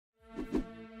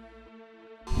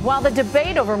While the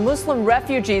debate over Muslim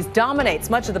refugees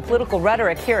dominates much of the political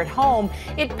rhetoric here at home,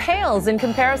 it pales in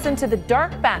comparison to the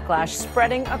dark backlash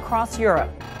spreading across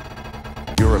Europe.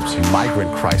 Europe's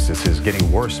migrant crisis is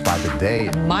getting worse by the day.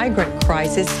 A migrant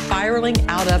crisis spiraling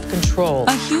out of control.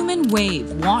 A human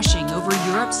wave washing over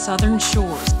Europe's southern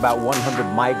shores. About 100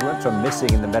 migrants are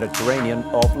missing in the Mediterranean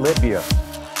off Libya.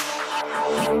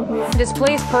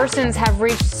 Displaced persons have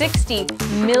reached 60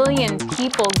 million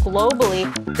people globally.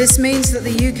 This means that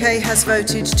the UK has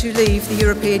voted to leave the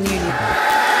European Union.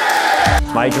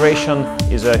 Migration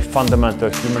is a fundamental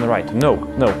human right. No,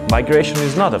 migration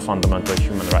is not a fundamental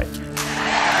human right.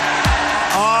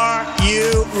 Are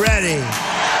you ready?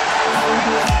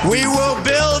 We will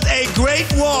build a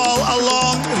great wall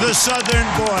along the southern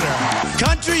border.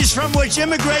 Countries from which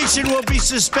immigration will be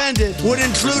suspended would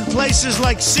include places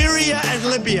like Syria and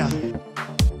Libya.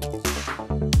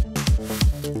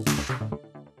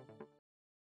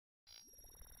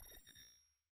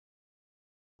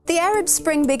 The Arab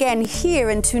Spring began here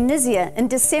in Tunisia in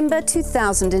December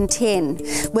 2010.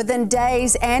 Within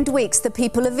days and weeks, the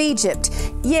people of Egypt,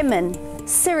 Yemen,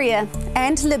 Syria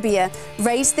and Libya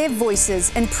raised their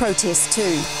voices in protest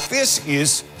too. This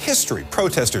is history.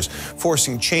 Protesters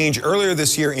forcing change earlier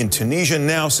this year in Tunisia,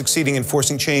 now succeeding in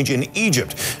forcing change in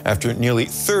Egypt after nearly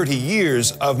 30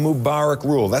 years of Mubarak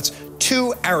rule. That's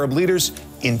 2 Arab leaders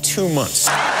in 2 months.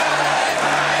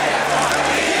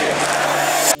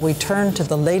 We turn to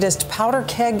the latest powder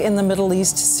keg in the Middle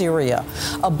East, Syria.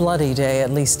 A bloody day.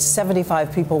 At least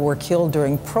 75 people were killed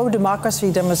during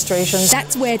pro-democracy demonstrations.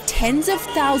 That's where tens of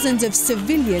thousands of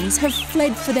civilians have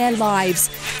fled for their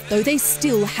lives, though they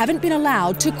still haven't been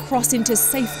allowed to cross into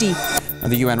safety.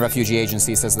 And the UN Refugee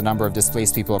Agency says the number of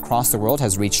displaced people across the world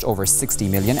has reached over 60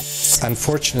 million.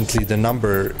 Unfortunately, the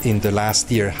number in the last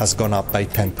year has gone up by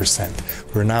 10%.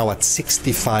 We're now at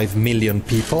 65 million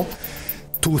people.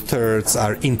 2/3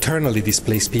 are internally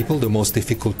displaced people, the most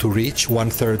difficult to reach.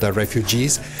 1/3 are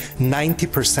refugees.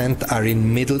 90% are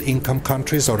in middle-income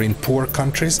countries or in poor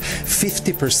countries.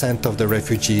 50% of the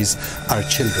refugees are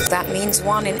children. That means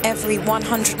 1 in every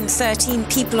 113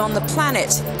 people on the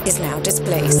planet is now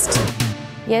displaced.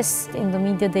 Yes, in the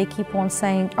media they keep on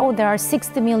saying, oh, there are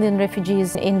 60 million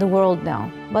refugees in the world now.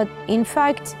 But in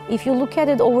fact, if you look at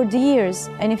it over the years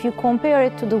and if you compare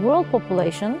it to the world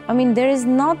population, I mean, there is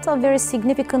not a very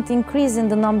significant increase in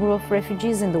the number of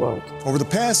refugees in the world. Over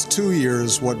the past 2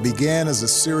 years, what began as a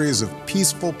series of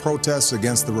peaceful protests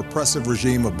against the repressive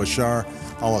regime of Bashar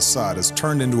al-Assad has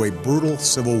turned into a brutal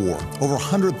civil war. Over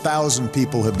 100,000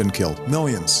 people have been killed.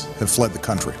 Millions have fled the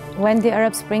country. When the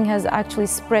Arab Spring has actually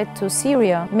spread to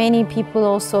Syria, many people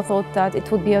also thought that it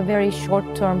would be a very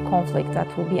short-term conflict that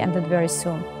will be ended very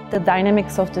soon. The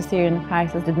dynamics of the Syrian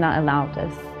crisis did not allow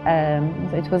this.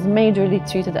 It was majorly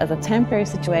treated as a temporary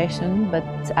situation, but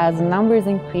as numbers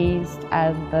increased,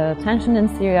 as the tension in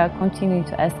Syria continued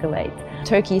to escalate,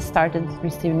 Turkey started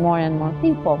receiving more and more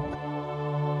people.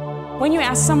 When you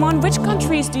ask someone, which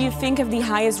countries do you think have the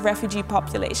highest refugee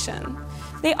population?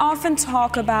 They often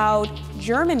talk about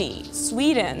Germany,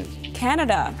 Sweden,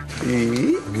 Canada.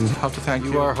 We have to thank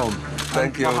you. You are home.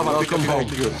 Thank you. Welcome home.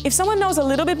 If someone knows a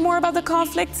little bit more about the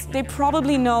conflict, they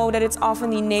probably know that it's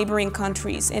often the neighboring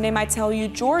countries, and they might tell you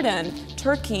Jordan,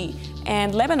 Turkey,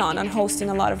 and Lebanon are hosting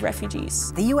a lot of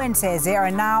refugees. The UN says there are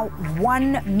now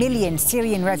 1 million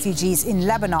Syrian refugees in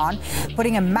Lebanon,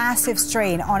 putting a massive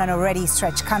strain on an already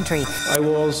stretched country. I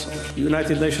was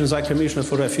United Nations High Commissioner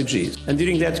for Refugees, and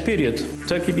during that period,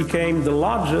 Turkey became the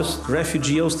largest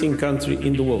refugee hosting country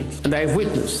in the world. And I've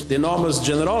witnessed the enormous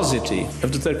generosity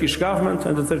of the Turkish government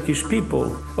and the Turkish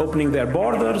people, opening their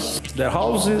borders, their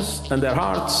houses, and their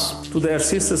hearts to their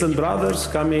sisters and brothers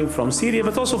coming from Syria,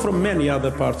 but also from many other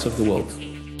parts of the world.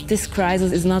 This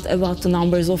crisis is not about the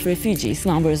numbers of refugees,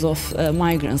 numbers of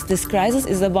migrants. This crisis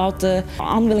is about the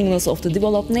unwillingness of the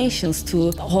developed nations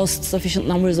to host sufficient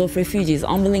numbers of refugees,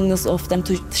 unwillingness of them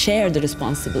to share the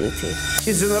responsibility.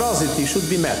 This generosity should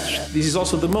be matched. This is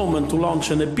also the moment to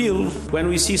launch an appeal when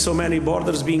we see so many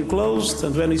borders being closed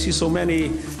and when we see so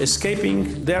many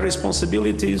escaping their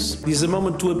responsibilities. This is a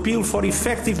moment to appeal for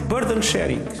effective burden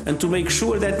sharing and to make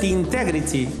sure that the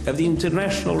integrity of the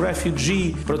international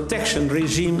refugee protection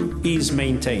regime is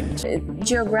maintained.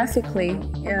 Geographically,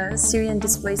 Syrian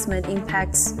displacement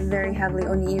impacts very heavily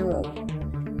on Europe.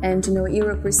 And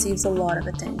Europe receives a lot of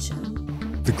attention.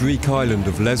 The Greek island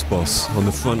of Lesbos on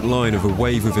the front line of a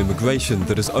wave of immigration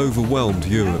that has overwhelmed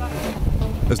Europe.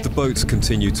 As the boats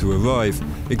continue to arrive,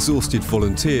 exhausted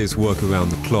volunteers work around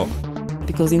the clock.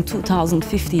 Because in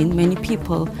 2015, many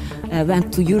people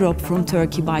went to Europe from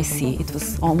Turkey by sea. It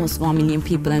was almost 1 million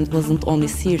people, and it wasn't only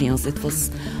Syrians, it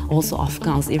was also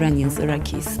Afghans, Iranians,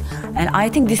 Iraqis. And I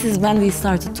think this is when we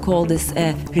started to call this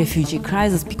a refugee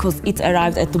crisis, because it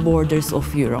arrived at the borders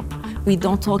of Europe. We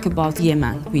don't talk about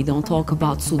Yemen, we don't talk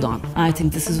about Sudan. I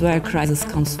think this is where crisis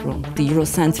comes from, the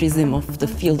Eurocentrism of the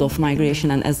field of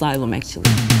migration and asylum,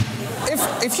 actually.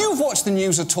 If you've watched the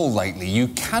news at all lately, you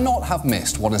cannot have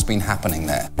missed what has been happening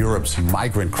there. Europe's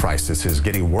migrant crisis is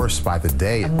getting worse by the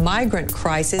day. A migrant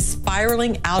crisis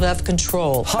spiraling out of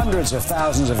control. Hundreds of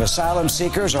thousands of asylum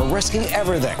seekers are risking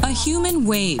everything. A human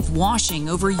wave washing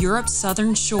over Europe's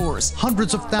southern shores.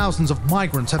 Hundreds of thousands of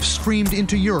migrants have streamed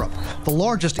into Europe, the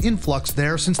largest influx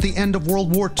there since the end of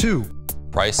World War II.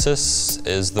 Crisis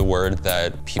is the word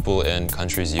that people in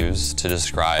countries use to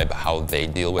describe how they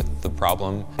deal with the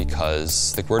problem,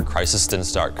 because the word crisis didn't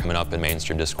start coming up in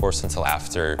mainstream discourse until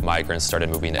after migrants started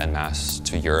moving en masse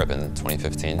to Europe in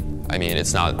 2015. I mean,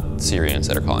 it's not Syrians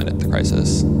that are calling it the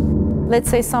crisis. Let's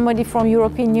say somebody from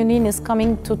European Union is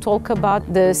coming to talk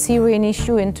about the Syrian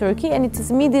issue in Turkey, and it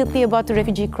is immediately about the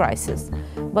refugee crisis.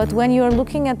 But when you're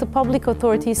looking at the public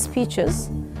authorities' speeches,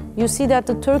 you see that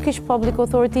the Turkish public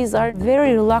authorities are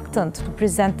very reluctant to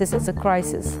present this as a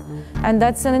crisis. And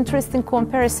that's an interesting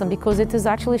comparison, because it is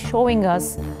actually showing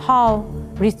us how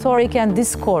rhetoric and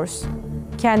discourse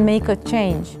can make a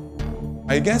change.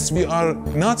 I guess we are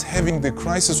not having the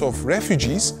crisis of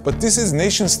refugees, but this is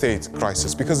nation-state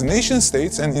crisis, because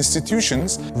nation-states and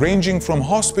institutions, ranging from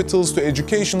hospitals to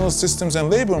educational systems and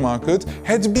labor market,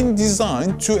 had been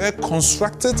designed to a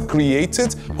constructed,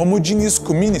 created, homogeneous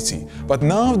community. But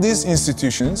now these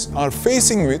institutions are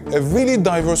facing with a really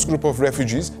diverse group of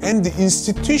refugees, and the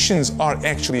institutions are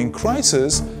actually in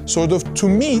crisis, sort of to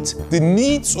meet the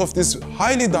needs of these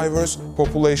highly diverse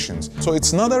populations. So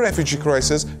it's not a refugee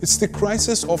crisis, it's the crisis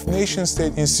of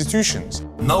nation-state institutions.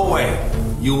 No way.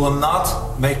 You will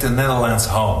not make the Netherlands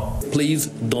home. Please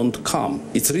don't come.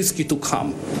 It's risky to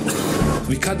come.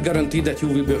 We can't guarantee that you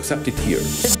will be accepted here.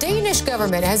 The Danish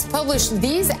government has published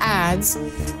these ads,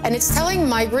 and it's telling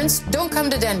migrants, don't come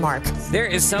to Denmark. There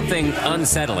is something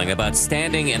unsettling about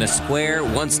standing in a square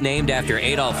once named after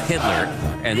Adolf Hitler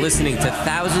and listening to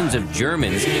thousands of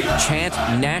Germans chant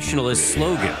nationalist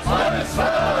slogans.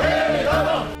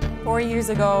 4 years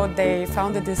ago, they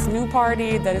founded this new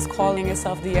party that is calling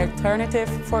itself the Alternative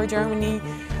for Germany,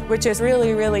 which is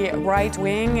really, really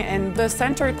right-wing, and the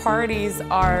center parties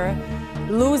are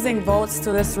losing votes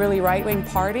to this really right-wing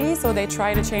party, so they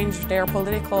try to change their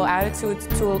political attitude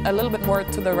to a little bit more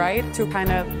to the right to kind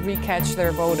of recatch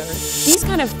their voters. These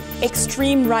kind of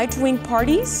extreme right-wing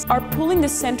parties are pulling the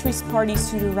centrist parties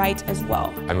to the right as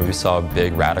well. I mean, we saw a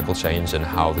big radical change in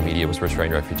how the media was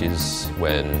portraying refugees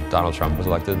when Donald Trump was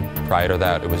elected. Prior to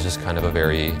that, it was just kind of a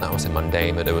very, I don't want to say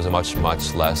mundane, but it was a much,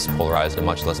 much less polarized and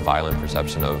much less violent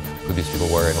perception of who these people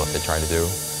were and what they tried to do.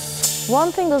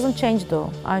 One thing doesn't change,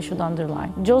 though, I should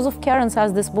underline. Joseph Cairns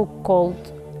has this book called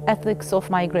Ethics of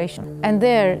Migration. And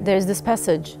there's this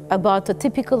passage about a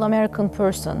typical American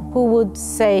person who would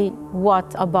say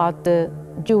what about the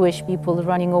Jewish people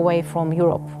running away from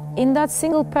Europe. In that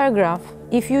single paragraph,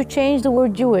 if you change the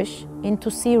word Jewish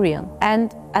into Syrian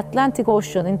and Atlantic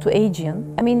Ocean into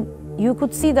Aegean, I mean, you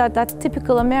could see that that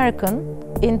typical American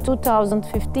in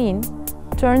 2015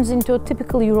 turns into a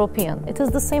typical European. It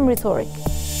is the same rhetoric.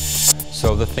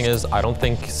 So the thing is, I don't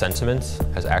think sentiment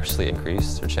has actually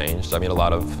increased or changed. I mean, a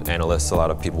lot of analysts, a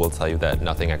lot of people will tell you that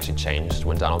nothing actually changed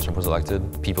when Donald Trump was elected.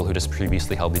 People who just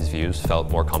previously held these views felt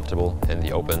more comfortable in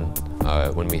the open.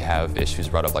 When we have issues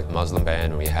brought up like the Muslim ban,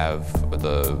 when we have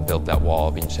the Build That Wall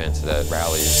being chanted at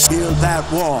rallies. Build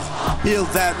that wall, build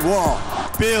that wall,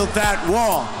 build that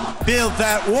wall, build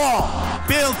that wall,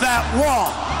 build that wall,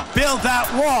 build that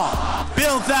wall,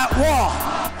 build that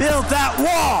wall, build that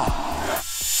wall.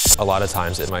 A lot of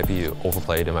times it might be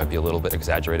overplayed, it might be a little bit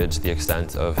exaggerated to the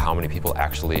extent of how many people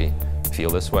actually feel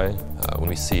this way. When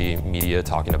we see media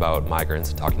talking about migrants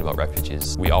and talking about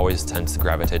refugees, we always tend to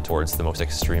gravitate towards the most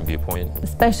extreme viewpoint.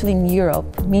 Especially in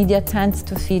Europe, media tends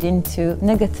to feed into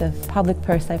negative public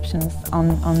perceptions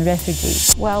on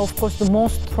refugees. Well, of course, the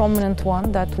most prominent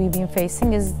one that we've been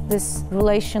facing is this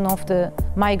relation of the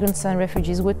migrants and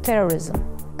refugees with terrorism.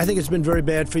 I think it's been very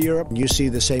bad for Europe. You see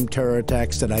the same terror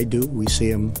attacks that I do. We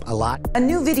see them a lot. A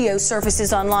new video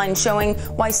surfaces online showing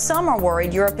why some are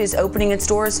worried Europe is opening its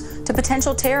doors to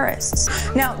potential terrorists.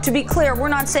 Now, to be clear, we're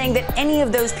not saying that any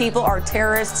of those people are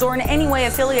terrorists or in any way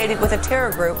affiliated with a terror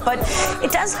group, but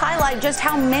it does highlight just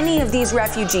how many of these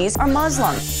refugees are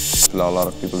Muslim. A lot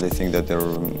of people, they think that they're,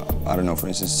 I don't know, for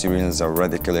instance, Syrians are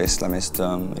radical Islamist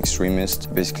extremists,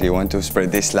 basically want to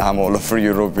spread Islam all over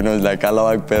Europe, you know, like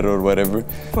Allah Akbar or whatever.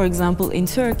 For example, in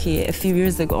Turkey, a few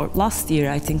years ago, or last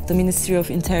year, I think, the Ministry of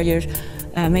Interior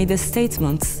made a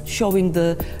statement showing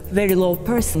the very low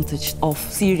percentage of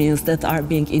Syrians that are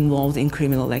being involved in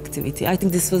criminal activity. I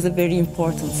think this was a very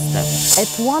important step.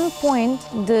 At one point,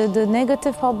 the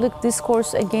negative public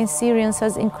discourse against Syrians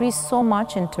has increased so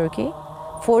much in Turkey.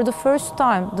 For the first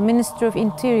time, the Ministry of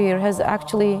Interior has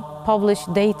actually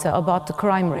published data about the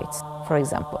crime rates, for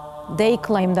example. They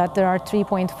claim that there are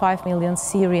 3.5 million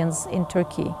Syrians in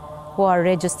Turkey who are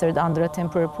registered under a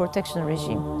temporary protection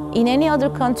regime. In any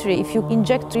other country, if you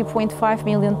inject 3.5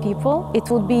 million people, it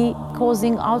would be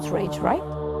causing outrage, right?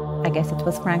 I guess it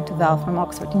was Frank Duval from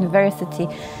Oxford University,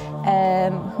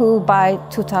 who by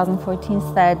 2014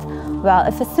 said, well,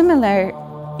 if a similar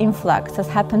influx has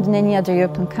happened in any other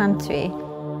European country,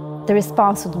 the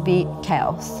response would be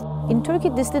chaos. In Turkey,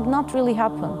 this did not really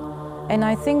happen. And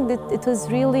I think that it is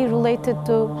really related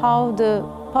to how the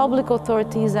public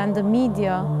authorities and the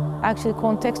media actually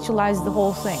contextualize the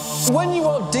whole thing. When you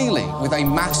are dealing with a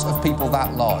mass of people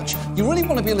that large, you really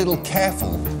want to be a little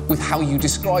careful with how you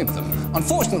describe them.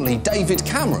 Unfortunately, David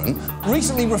Cameron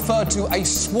recently referred to a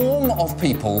swarm of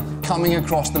people coming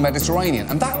across the Mediterranean,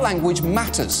 and that language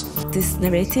matters. This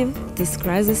narrative, this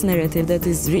crisis narrative that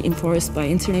is reinforced by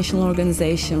international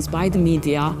organizations, by the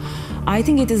media, I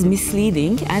think it is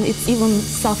misleading and it's even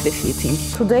self-defeating.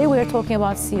 Today we are talking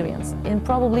about Syrians. In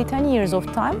probably 10 years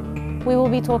of time, we will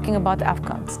be talking about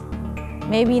Afghans.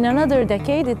 Maybe in another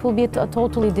decade, it will be a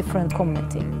totally different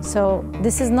community. So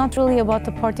this is not really about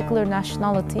a particular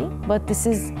nationality, but this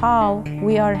is how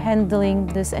we are handling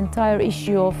this entire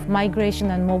issue of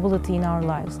migration and mobility in our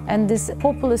lives. And this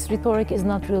populist rhetoric is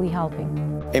not really helping.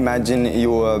 Imagine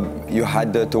you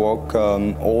had to walk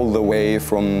all the way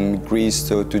from Greece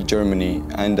to Germany,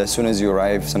 and as soon as you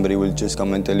arrive, somebody will just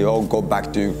come and tell you, oh, go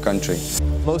back to your country.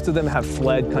 Most of them have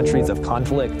fled countries of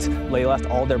conflict. They left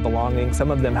all their belongings.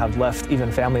 Some of them have left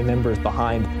even family members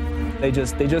behind. They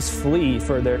just flee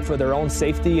for their own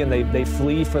safety, and they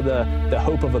flee for the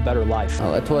hope of a better life.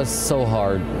 Oh, it was so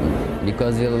hard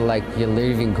because you're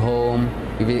leaving home,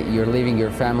 you're leaving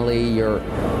your family,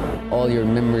 all your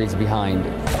memories behind.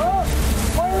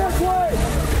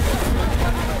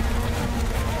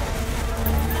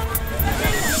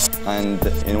 And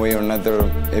in a way or another,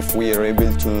 if we are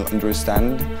able to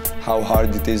understand how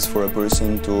hard it is for a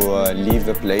person to leave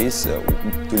a place,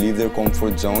 to leave their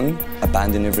comfort zone,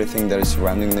 abandon everything that is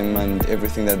surrounding them and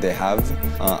everything that they have,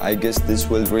 I guess this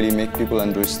will really make people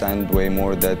understand way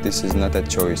more that this is not a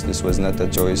choice. This was not a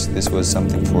choice. This was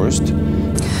something forced.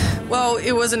 Well,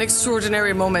 it was an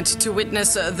extraordinary moment to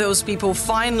witness those people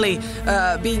finally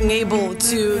being able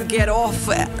to get off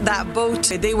that boat.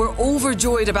 They were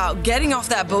overjoyed about getting off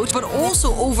that boat, but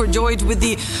also overjoyed with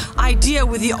the idea,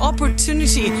 with the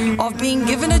opportunity of being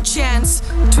given a chance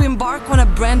to embark on a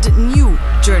brand new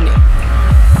journey.